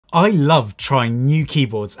I love trying new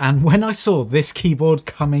keyboards, and when I saw this keyboard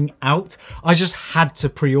coming out, I just had to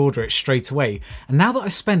pre-order it straight away. And now that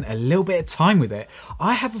I've spent a little bit of time with it,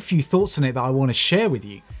 I have a few thoughts on it that I want to share with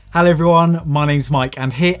you. Hello everyone, my name's Mike,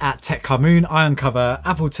 and here at Tech Car Moon I uncover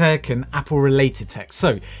Apple tech and Apple related tech.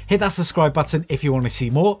 So hit that subscribe button if you want to see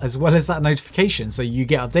more, as well as that notification so you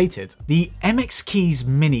get updated. The MX Keys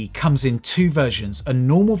Mini comes in two versions, a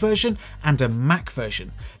normal version and a Mac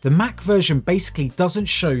version. The Mac version basically doesn't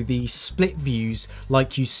show the split views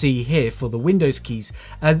like you see here for the Windows keys,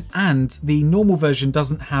 and the normal version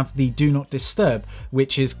doesn't have the Do Not Disturb,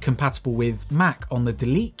 which is compatible with Mac on the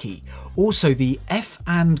delete key. Also, the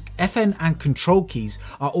FN and Control keys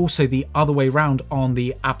are also the other way around on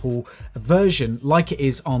the Apple version, like it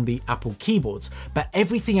is on the Apple keyboards, but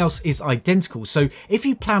everything else is identical. So if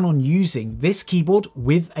you plan on using this keyboard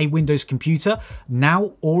with a Windows computer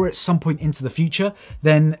now or at some point into the future,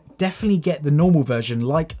 then definitely get the normal version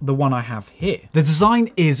like the one I have here. The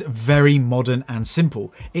design is very modern and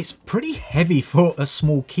simple. It's pretty heavy for a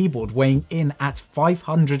small keyboard, weighing in at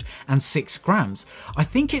 506 grams. I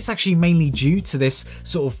think it's actually mainly due to this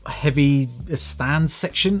sort of heavy stand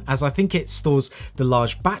section, as I think it stores the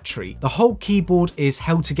large battery. The whole keyboard is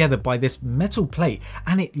held together by this metal plate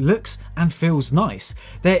and it looks and feels nice.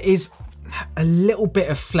 There is a little bit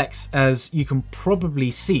of flex, as you can probably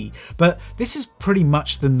see, but this is pretty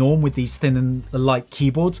much the norm with these thin and light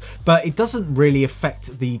keyboards, but it doesn't really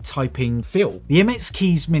affect the typing feel. The MX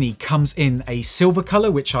Keys Mini comes in a silver color,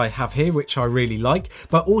 which I have here, which I really like,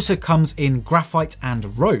 but also comes in graphite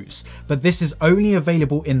and rose, but this is only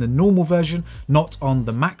available in the normal version, not on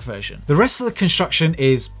the Mac version. The rest of the construction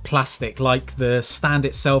is plastic, like the stand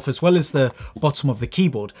itself as well as the bottom of the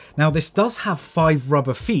keyboard. Now this does have 5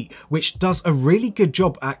 rubber feet, which does a really good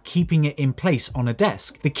job at keeping it in place on a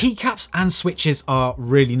desk. The keycaps and switches are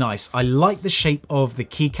really nice. I like the shape of the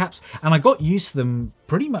keycaps and I got used to them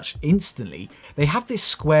pretty much instantly. They have this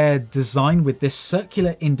square design with this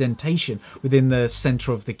circular indentation within the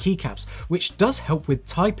center of the keycaps, which does help with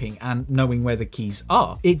typing and knowing where the keys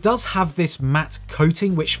are. It does have this matte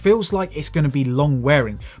coating, which feels like it's going to be long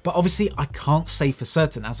wearing, but obviously I can't say for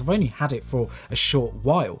certain as I've only had it for a short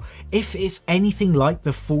while. If it's anything like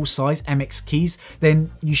the full size MX keys,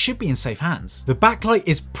 then you should be in safe hands. The backlight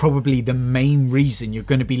is probably the main reason you're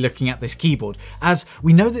going to be looking at this keyboard, as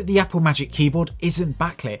we know that the Apple Magic Keyboard isn't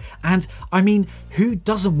backlit, and I mean, who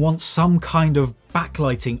doesn't want some kind of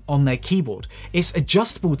backlighting on their keyboard? It's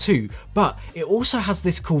adjustable too, but it also has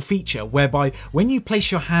this cool feature whereby when you place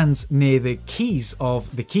your hands near the keys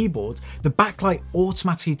of the keyboard, the backlight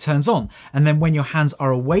automatically turns on, and then when your hands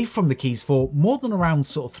are away from the keys for more than around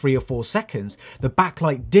sort of 3 or 4 seconds, the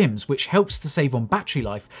backlight dims, which helps to save on battery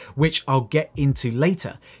life, which I'll get into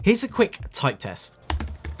later. Here's a quick type test.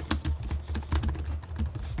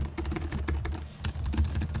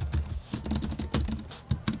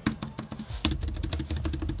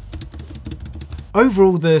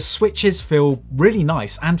 Overall, the switches feel really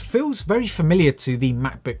nice and feels very familiar to the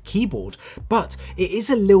MacBook keyboard, but it is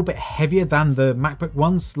a little bit heavier than the MacBook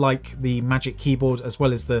ones, like the Magic Keyboard as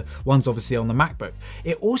well as the ones obviously on the MacBook.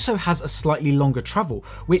 It also has a slightly longer travel,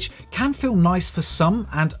 which can feel nice for some,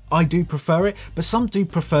 and I do prefer it, but some do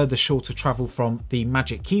prefer the shorter travel from the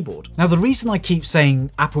Magic Keyboard. Now, the reason I keep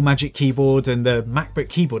saying Apple Magic Keyboard and the MacBook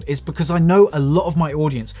keyboard is because I know a lot of my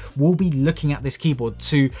audience will be looking at this keyboard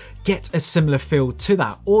to get a similar feel to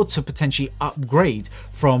that, or to potentially upgrade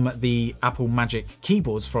from the Apple Magic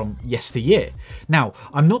keyboards from yesteryear. Now,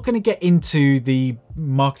 I'm not going to get into the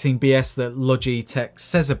marketing BS that Logitech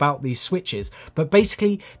says about these switches, but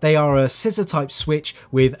basically they are a scissor type switch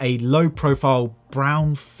with a low profile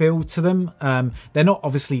brown feel to them. They're not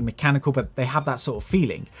obviously mechanical, but they have that sort of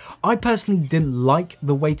feeling. I personally didn't like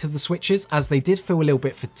the weight of the switches, as they did feel a little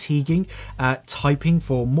bit fatiguing typing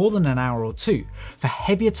for more than an hour or two. For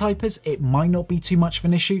heavier typers, it might not be too much of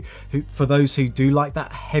an issue. For those who do like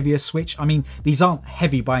that heavier switch, I mean, these aren't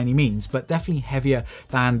heavy by any means, but definitely heavier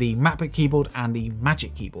than the MacBook keyboard and the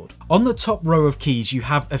Magic Keyboard. On the top row of keys, you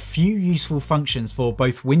have a few useful functions for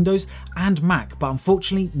both Windows and Mac, but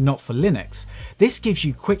unfortunately not for Linux. This gives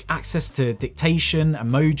you quick access to dictation,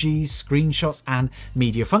 emojis, screenshots, and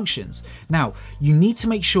media functions. Now, you need to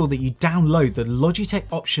make sure that you download the Logitech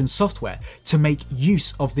Options software to make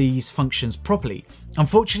use of these functions properly.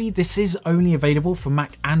 Unfortunately, this is only available for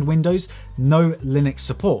Mac and Windows, no Linux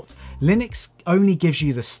support. Linux only gives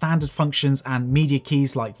you the standard functions and media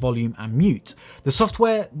keys like volume and mute. The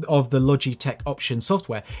software of the Logitech Options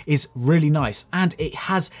software is really nice, and it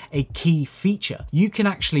has a key feature. You can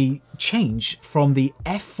actually change from the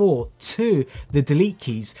F4 to the delete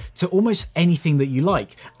keys to almost anything that you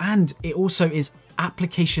like, and it also is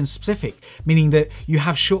application specific, meaning that you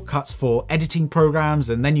have shortcuts for editing programs,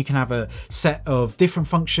 and then you can have a set of different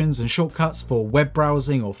functions and shortcuts for web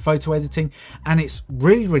browsing or photo editing, and it's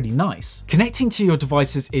really, really nice. Connecting to your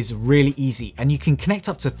devices is really easy, and you can connect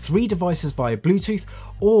up to 3 devices via Bluetooth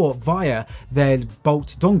or via their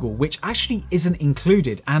Bolt dongle, which actually isn't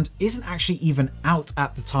included and isn't actually even out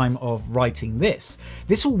at the time of writing this.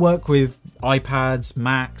 This will work with iPads,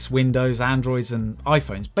 Macs, Windows, Androids and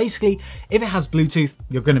iPhones. Basically, if it has Bluetooth,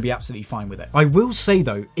 you're going to be absolutely fine with it. I will say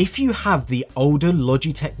though, if you have the older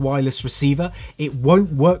Logitech wireless receiver, it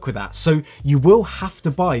won't work with that. So you will have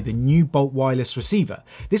to buy the new Bolt wireless receiver.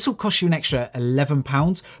 This will cost you an extra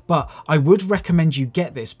 £11, but I would recommend you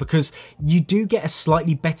get this because you do get a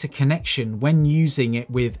slightly better connection when using it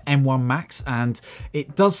with M1 Max, and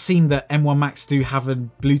it does seem that M1 Max do have a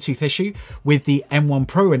Bluetooth issue. With the M1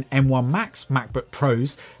 Pro and M1 Max MacBook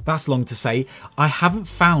Pros, that's long to say, I haven't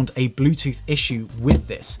found a Bluetooth issue with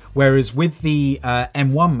this, whereas with the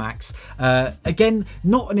M1 Max, again,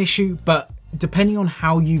 not an issue, but depending on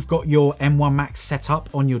how you've got your M1 Max set up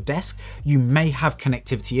on your desk, you may have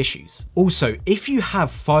connectivity issues. Also, if you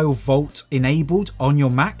have File Vault enabled on your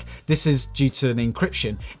Mac, this is due to an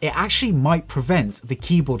encryption, it actually might prevent the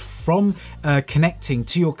keyboard from connecting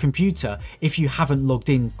to your computer if you haven't logged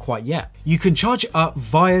in quite yet. You can charge it up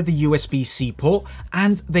via the USB-C port,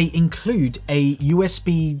 and they include a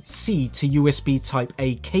USB-C to USB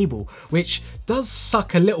Type-A cable, which does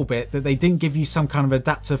suck a little bit that they didn't give you some kind of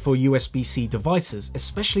adapter for USB-C devices,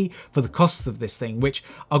 especially for the cost of this thing, which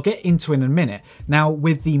I'll get into in a minute. Now,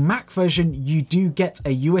 with the Mac version, you do get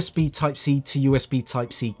a USB Type-C to USB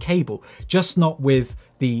Type-C cable, just not with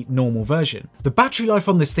the normal version. The battery life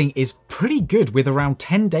on this thing is pretty good, with around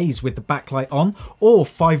 10 days with the backlight on or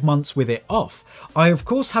 5 months with it off. I of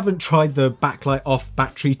course haven't tried the backlight off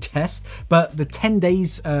battery test, but the 10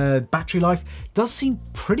 days battery life does seem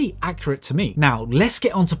pretty accurate to me. Now let's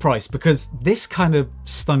get on to price, because this kind of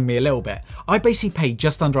stung me a little bit. I basically paid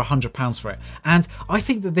just under £100 for it, and I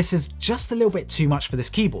think that this is just a little bit too much for this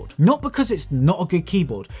keyboard. Not because it's not a good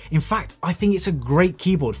keyboard. In fact, I think it's a great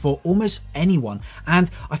keyboard for almost anyone,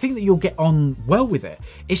 and I think that you'll get on well with it.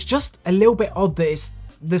 It's just a little bit odd that it's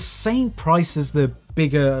the same price as the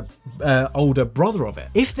bigger, older brother of it.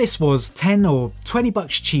 If this was 10 or 20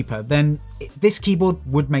 bucks cheaper, then this keyboard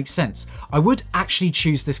would make sense. I would actually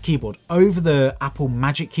choose this keyboard over the Apple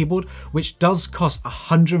Magic Keyboard, which does cost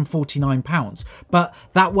 £149, but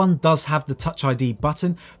that one does have the Touch ID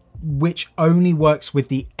button, which only works with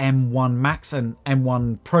the M1 Max and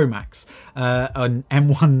M1 Pro Max, and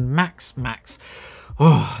M1 Max.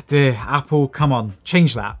 Oh dear, Apple, come on,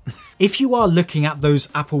 change that. If you are looking at those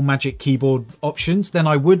Apple Magic Keyboard options, then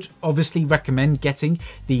I would obviously recommend getting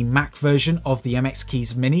the Mac version of the MX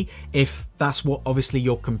Keys Mini, if that's what obviously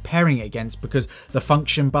you're comparing it against, because the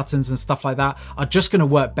function buttons and stuff like that are just going to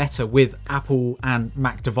work better with Apple and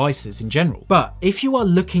Mac devices in general. But if you are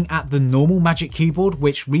looking at the normal Magic Keyboard,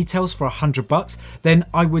 which retails for $100, then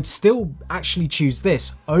I would still actually choose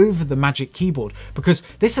this over the Magic Keyboard, because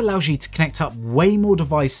this allows you to connect up way more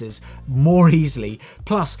devices more easily.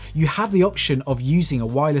 Plus, you have the option of using a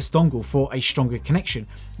wireless dongle for a stronger connection,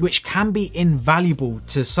 which can be invaluable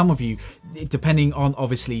to some of you, depending on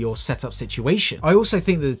obviously your setup situation. I also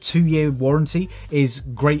think that the 2-year warranty is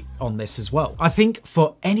great on this as well. I think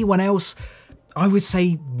for anyone else, I would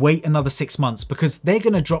say wait another 6 months, because they're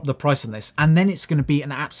going to drop the price on this and then it's going to be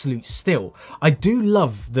an absolute steal. I do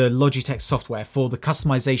love the Logitech software for the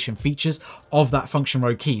customization features of that function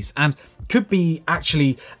row keys, and could be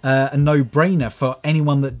actually a no-brainer for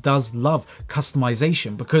anyone that does love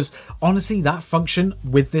customization, because honestly that function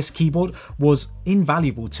with this keyboard was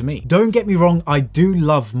invaluable to me. Don't get me wrong, I do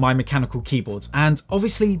love my mechanical keyboards, and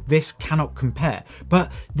obviously this cannot compare, but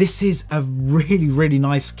this is a really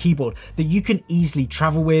nice keyboard that you can easily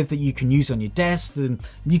travel with, that you can use on your desk, and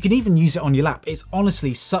you can even use it on your lap. It's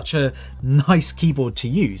honestly such a nice keyboard to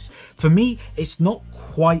use. For me, it's not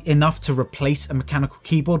quite enough to replace a mechanical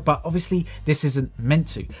keyboard, but obviously this isn't meant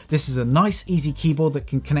to. This is a nice easy keyboard that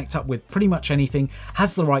can connect up with pretty much anything,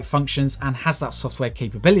 has the right functions, and has that software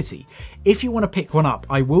capability. If you want to pick one up,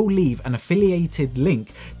 I will leave an affiliated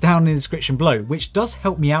link down in the description below, which does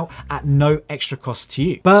help me out at no extra cost to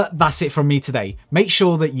you. But that's it from me today. Make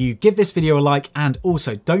sure that you give this video a like, and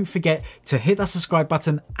also don't forget to hit that subscribe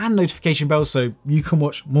button and notification bell so you can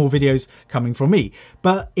watch more videos coming from me.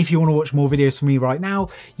 But if you want to watch more videos from me right now,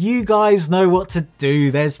 you guys know what to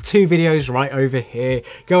do. There's 2 videos right over here.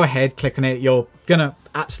 Go ahead, click on it. You're gonna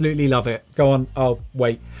absolutely love it. Go on, I'll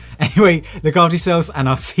wait. Anyway, look after yourselves, and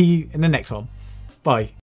I'll see you in the next one. Bye.